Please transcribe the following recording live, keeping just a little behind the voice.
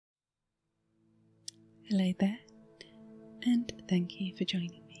Hello there, and thank you for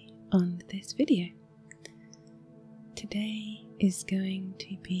joining me on this video. Today is going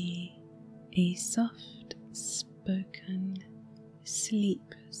to be a soft-spoken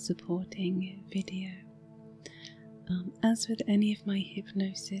sleep supporting video. As with any of my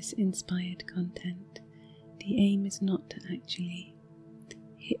hypnosis inspired content, the aim is not to actually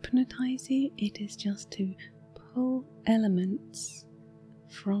hypnotize you, it is just to pull elements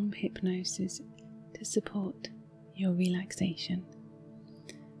from hypnosis to support your relaxation.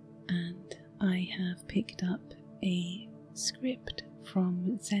 And I have picked up a script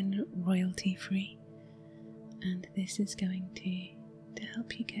from Zen Royalty Free, and this is going to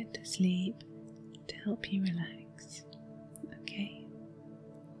help you get to sleep, to help you relax. Okay?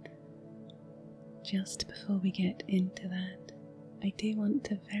 Just before we get into that, I do want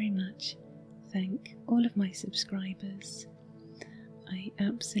to very much thank all of my subscribers.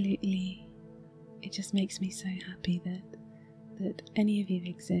 It just makes me so happy that any of you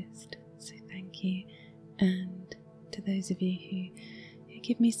exist, so thank you. And to those of you who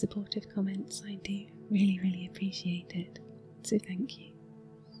give me supportive comments, I do really appreciate it, so thank you.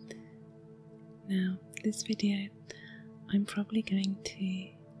 Now, this video, I'm probably going to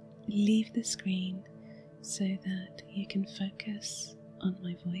leave the screen so that you can focus on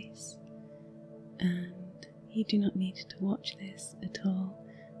my voice, and you do not need to watch this at all,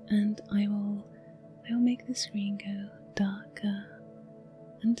 and I will make the screen go darker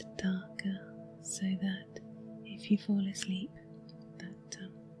and darker so that if you fall asleep,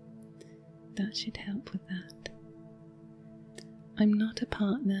 that should help with that. I'm not a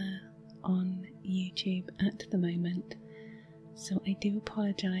partner on YouTube at the moment, so I do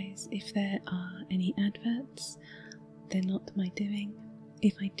apologise if there are any adverts. They're not my doing.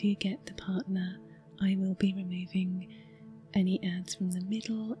 If I do get the partner, I will be removing any ads from the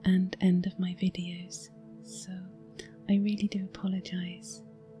middle and end of my videos, so I really do apologise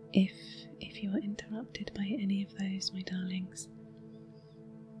if you are interrupted by any of those, my darlings.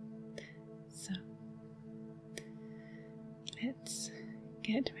 So let's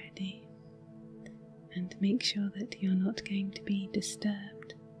get ready and make sure that you're not going to be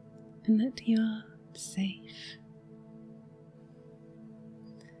disturbed and that you're safe.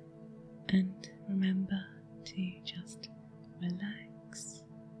 And remember to just relax,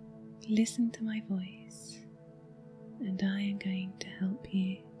 listen to my voice, and I am going to help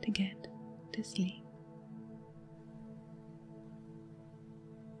you to get to sleep.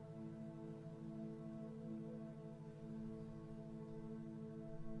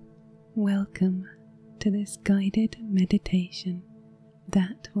 Welcome to this guided meditation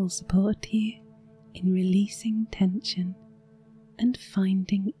that will support you in releasing tension and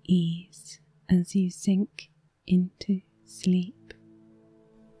finding ease as you sink into sleep.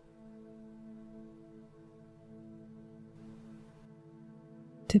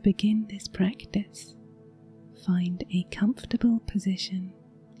 To begin this practice, find a comfortable position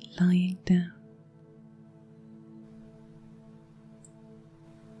lying down.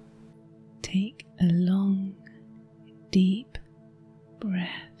 Take a long, deep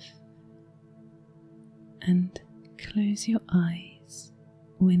breath and close your eyes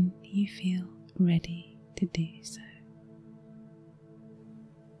when you feel ready to do so.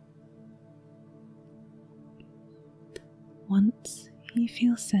 Once you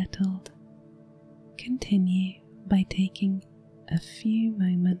feel settled, continue by taking a few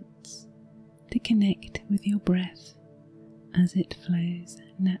moments to connect with your breath as it flows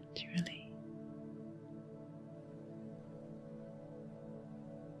naturally.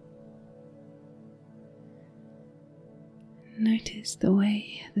 Notice the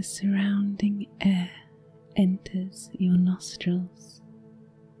way the surrounding air enters your nostrils,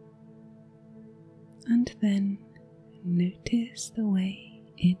 and then notice the way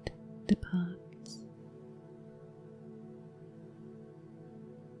it departs.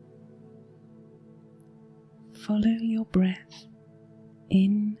 Follow your breath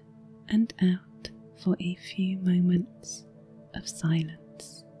in and out for a few moments of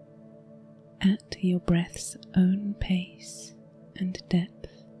silence at your breath's own pace and depth,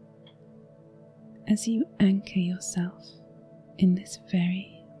 as you anchor yourself in this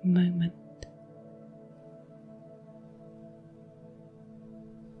very moment.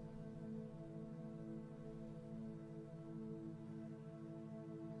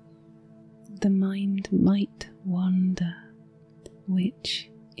 The mind might wander, which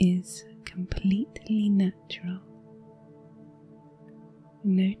is completely natural.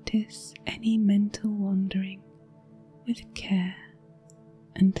 Notice any mental wandering with care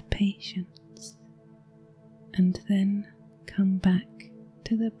and patience, and then come back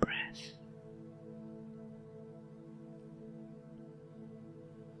to the breath.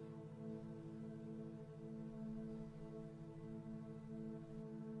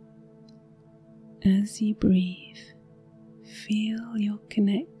 As you breathe, feel your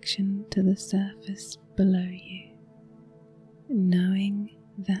connection to the surface below you, knowing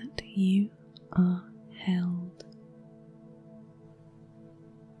that you are held.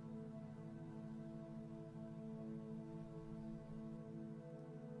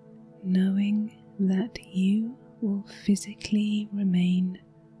 Knowing that you will physically remain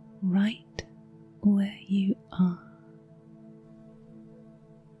right where you are.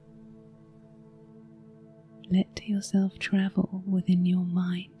 Let yourself travel within your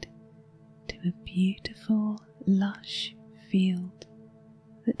mind to a beautiful, lush field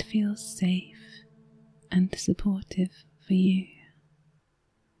that feels safe and supportive for you.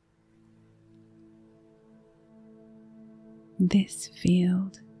 This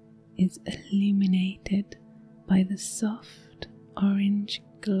field is illuminated by the soft orange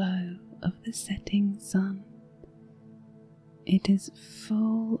glow of the setting sun. It is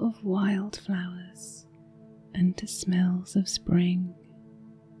full of wildflowers and smells of spring.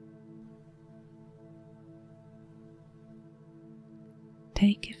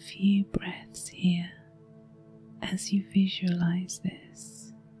 Take a few breaths here as you visualize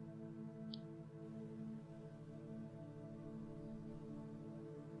this.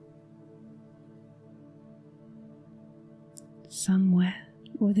 Somewhere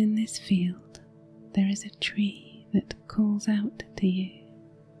within this field, there is a tree that calls out to you.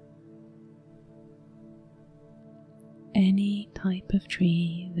 Any type of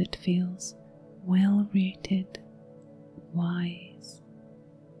tree that feels well-rooted, wise,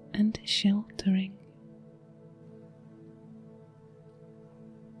 and sheltering.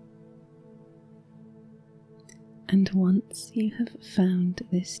 And once you have found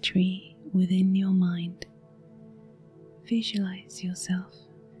this tree within your mind, visualize yourself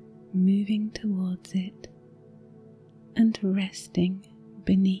moving towards it and resting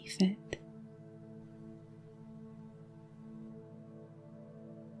beneath it.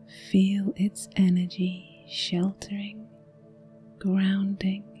 Feel its energy sheltering,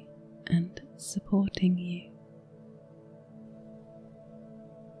 grounding, and supporting you.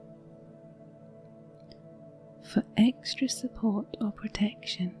 For extra support or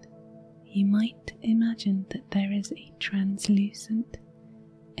protection, you might imagine that there is a translucent,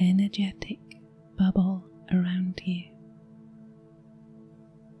 energetic bubble around you.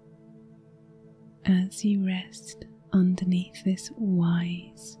 As you rest underneath this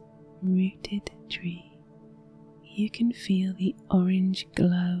wise, rooted tree, you can feel the orange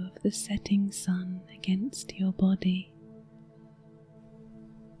glow of the setting sun against your body.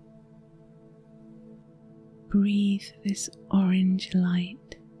 Breathe this orange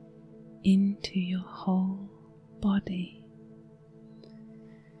light into your whole body,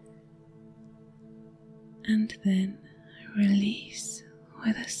 and then release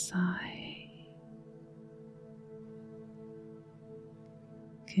with a sigh.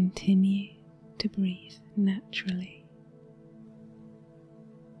 Continue to breathe naturally.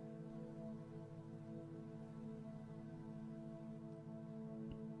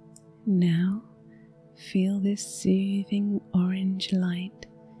 Now feel this soothing orange light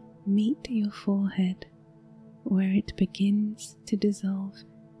meet your forehead, where it begins to dissolve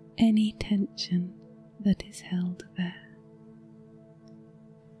any tension that is held there.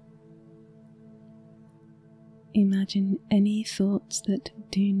 Imagine any thoughts that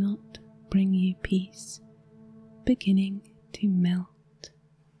do not bring you peace beginning to melt.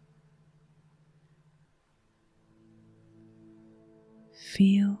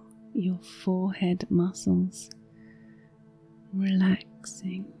 Feel your forehead muscles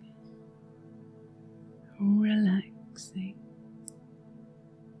relaxing, relaxing,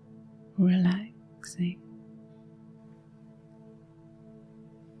 relaxing.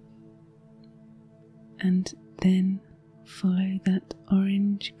 And then follow that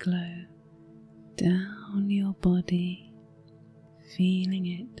orange glow down your body, feeling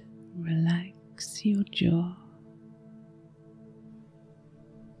it relax your jaw,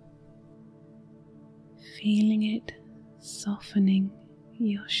 feeling it softening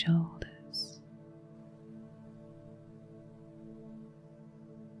your shoulders,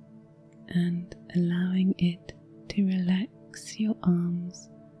 and allowing it to relax your arms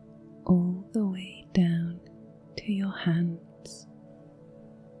all the way down to your hands.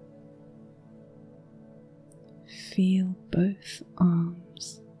 Feel both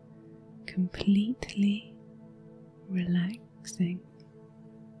arms completely relaxing,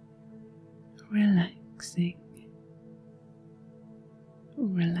 relaxing,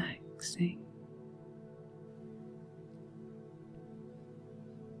 relaxing.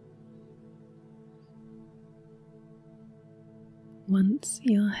 Once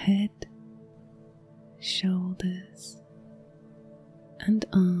your head shoulders and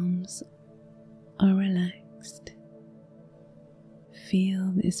arms are relaxed.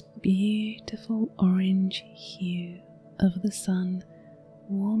 Feel this beautiful orange hue of the sun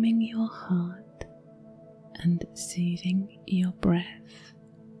warming your heart and soothing your breath.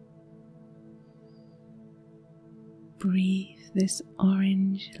 Breathe this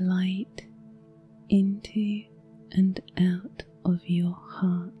orange light into and out of your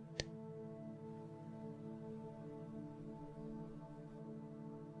heart.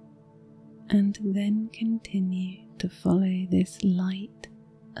 And then continue to follow this light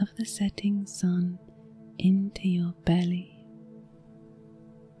of the setting sun into your belly.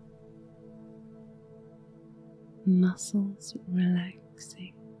 Muscles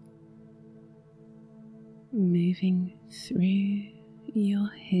relaxing, moving through your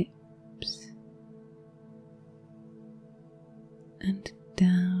hips and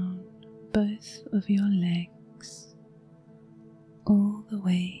down both of your legs, all the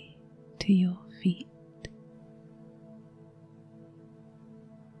way to your feet.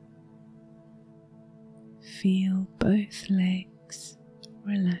 Feel both legs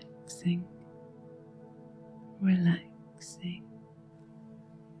relaxing, relaxing,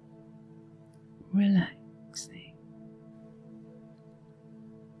 relaxing.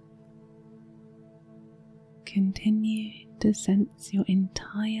 Continue to sense your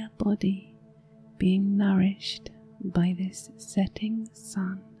entire body being nourished by this setting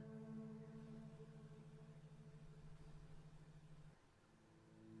sun.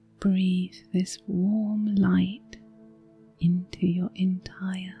 Breathe this warm light into your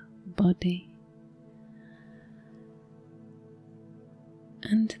entire body,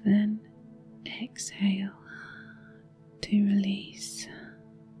 and then exhale to release.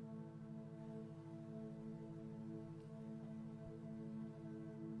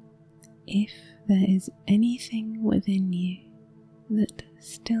 If there is anything within you that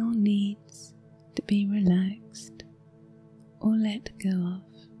still needs to be relaxed or let go of,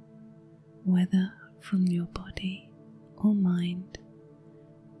 whether from your body or mind,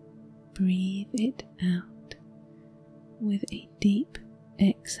 breathe it out with a deep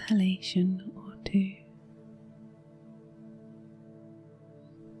exhalation or two.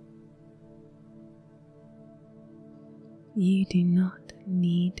 You do not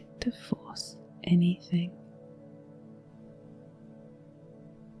need to force anything.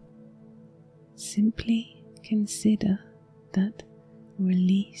 Simply consider that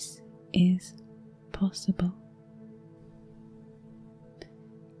release is possible,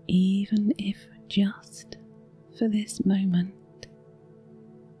 even if just for this moment.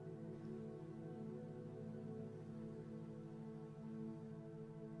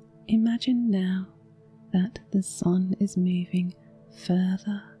 Imagine now that the sun is moving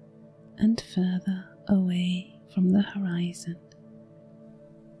further and further away from the horizon.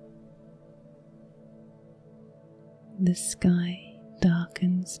 The sky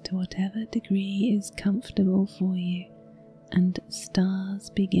darkens to whatever degree is comfortable for you, and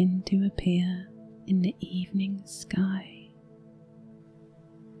stars begin to appear in the evening sky.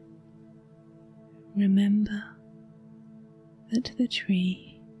 Remember that the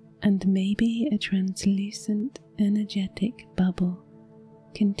tree and maybe a translucent energetic bubble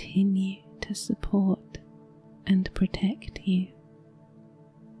continue to support and protect you.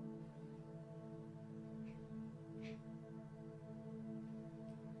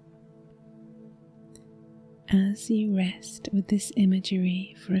 As you rest with this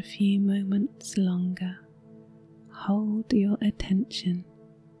imagery for a few moments longer, hold your attention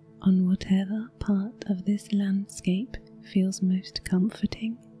on whatever part of this landscape feels most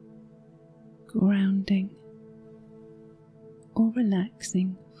comforting, grounding, or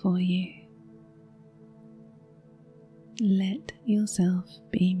relaxing for you. Let yourself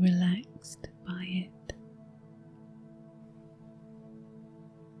be relaxed by it.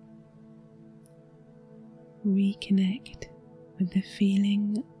 Reconnect with the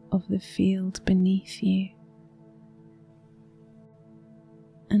feeling of the field beneath you,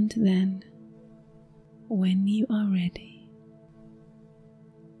 and then, when you are ready,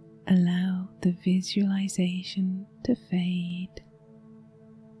 allow the visualization to fade.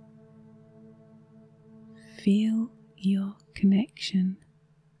 Feel your connection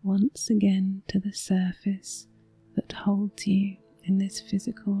once again to the surface that holds you in this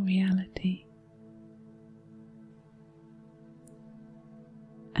physical reality.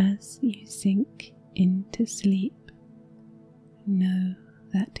 As you sink into sleep, know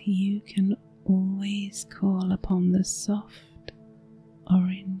that you can always call upon the soft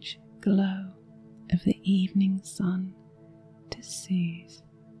orange glow of the evening sun to soothe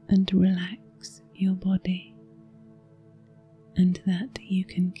and relax your body, and that you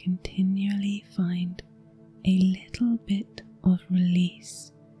can continually find a little bit of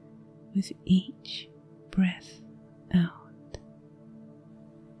release with each breath out.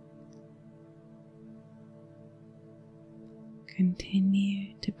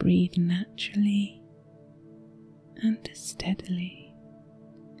 Continue to breathe naturally and steadily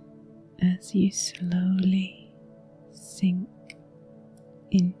as you slowly sink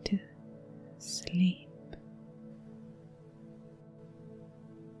into sleep.